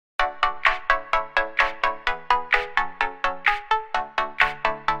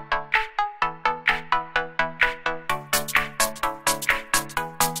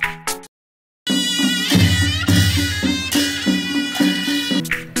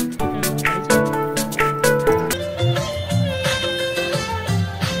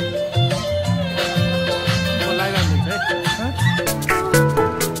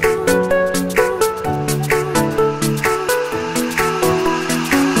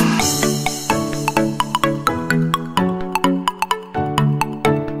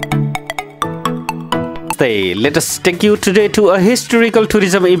Namaste. Let us take you today to a historical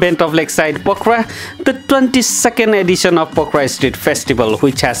tourism event of Lakeside, Pokhara, the 22nd edition of Pokhara Street Festival,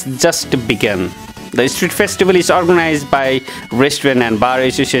 which has just begun. The Street Festival is organized by Restaurant and Bar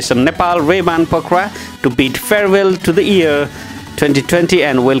Association Nepal, REBAN, Pokhara to bid farewell to the year 2020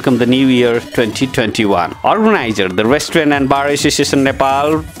 and welcome the new year 2021. Organizer, the Restaurant and Bar Association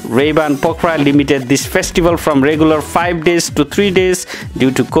Nepal, REBAN Pokhara limited this festival from regular 5 days to 3 days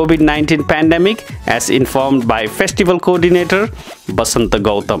due to COVID-19 pandemic, as informed by festival coordinator Basanta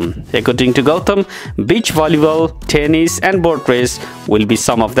Gautam. According to Gautam, beach volleyball, tennis and boat race will be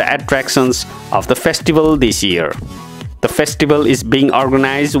some of the attractions of the festival this year. The festival is being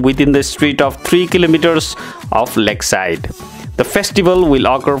organized within the street of 3 kilometers of Lakeside. The festival will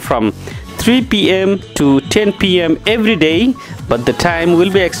occur from 3 p.m. to 10 p.m. every day, but the time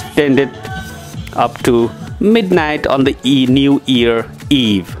will be extended up to midnight on the New Year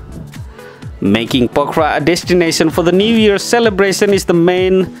Eve. Making Pokhara a destination for the New Year celebration is the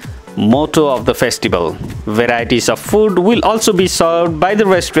main motto of the festival. Varieties of food will also be served by the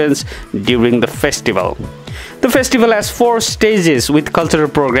restaurants during the festival. The festival has 4 stages with cultural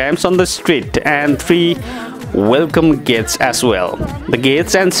programs on the street and 3 welcome gates as well. The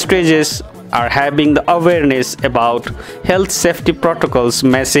gates and stages are having the awareness about health safety protocols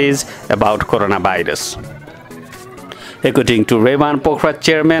message about coronavirus. According to REBAN Pokhara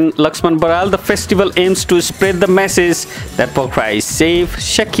Chairman Lakshman Baral, the festival aims to spread the message that Pokhara is safe,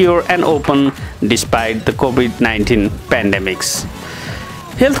 secure and open despite the COVID-19 pandemics.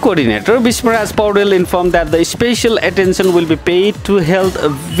 Health Coordinator Bismaraj Paudel informed that the special attention will be paid to health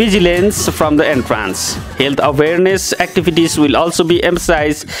vigilance from the entrance. Health awareness activities will also be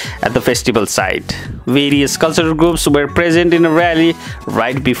emphasized at the festival site. Various cultural groups were present in a rally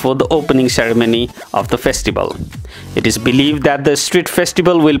right before the opening ceremony of the festival. It is believed that the street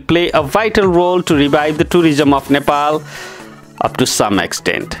festival will play a vital role to revive the tourism of Nepal up to some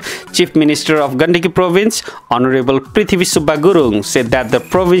extent. Chief Minister of Gandaki Province, Honorable Prithvi Subba Gurung, said that the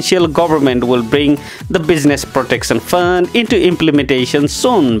provincial government will bring the Business Protection Fund into implementation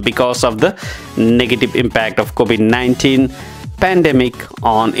soon because of the negative impact of COVID-19 pandemic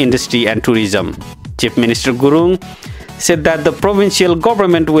on industry and tourism. Chief Minister Gurung said that the provincial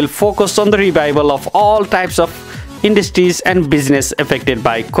government will focus on the revival of all types of industries and business affected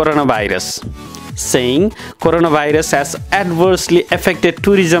by coronavirus. Saying coronavirus has adversely affected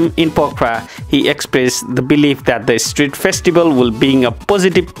tourism in Pokhara, he expressed the belief that the street festival will bring a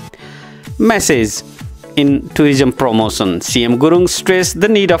positive message in tourism promotion. CM Gurung stressed the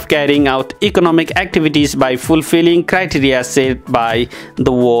need of carrying out economic activities by fulfilling criteria set by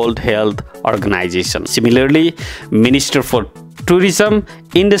the World Health Organization. Similarly, Minister for Tourism,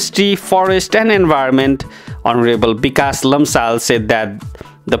 Industry, Forest and Environment, Honorable Bikas Lamsal, said that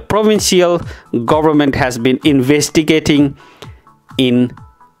the provincial government has been investigating in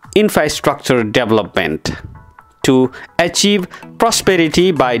infrastructure development to achieve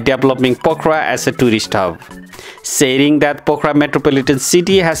prosperity by developing Pokhara as a tourist hub. Saying that Pokhara Metropolitan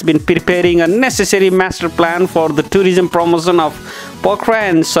City has been preparing a necessary master plan for the tourism promotion of Pokhara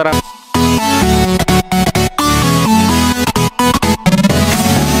and surrounding.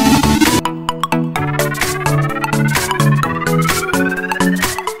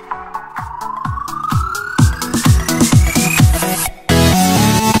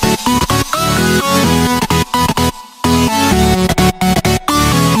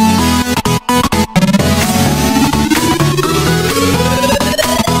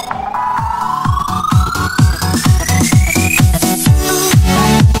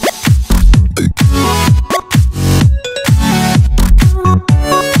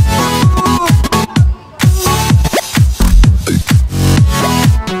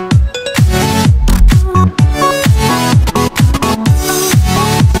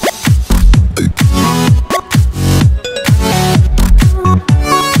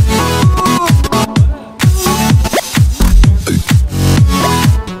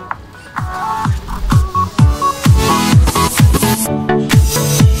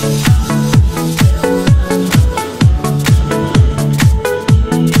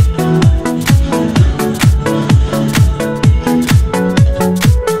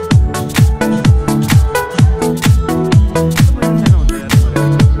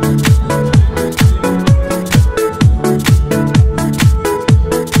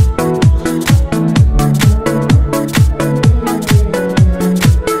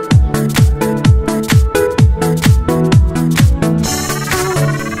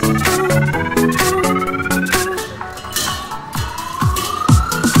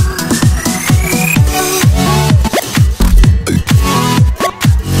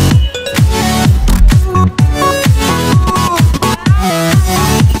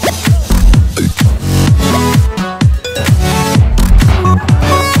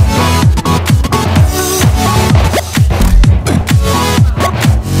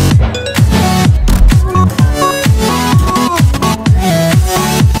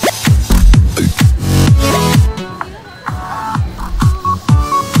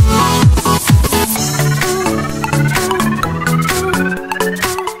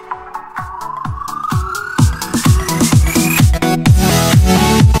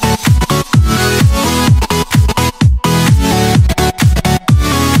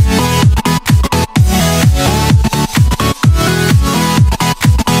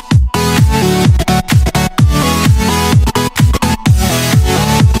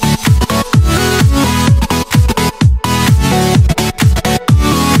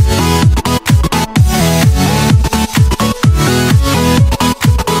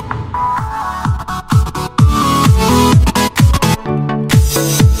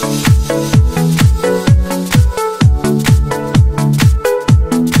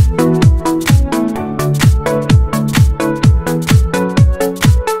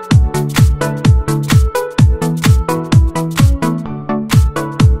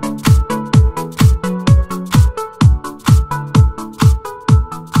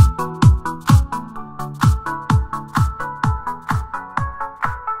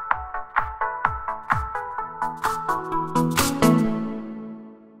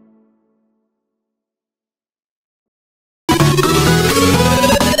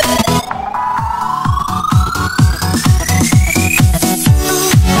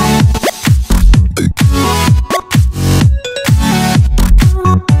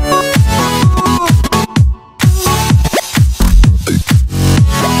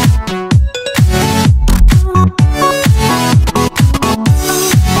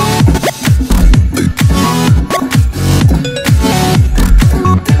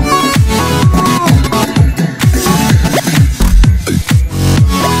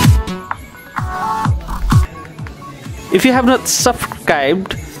 If you have not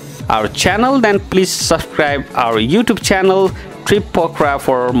subscribed our channel, then please subscribe our YouTube channel Trip Pokhara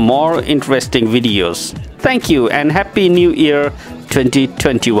for more interesting videos. Thank you and Happy New Year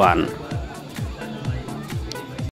 2021.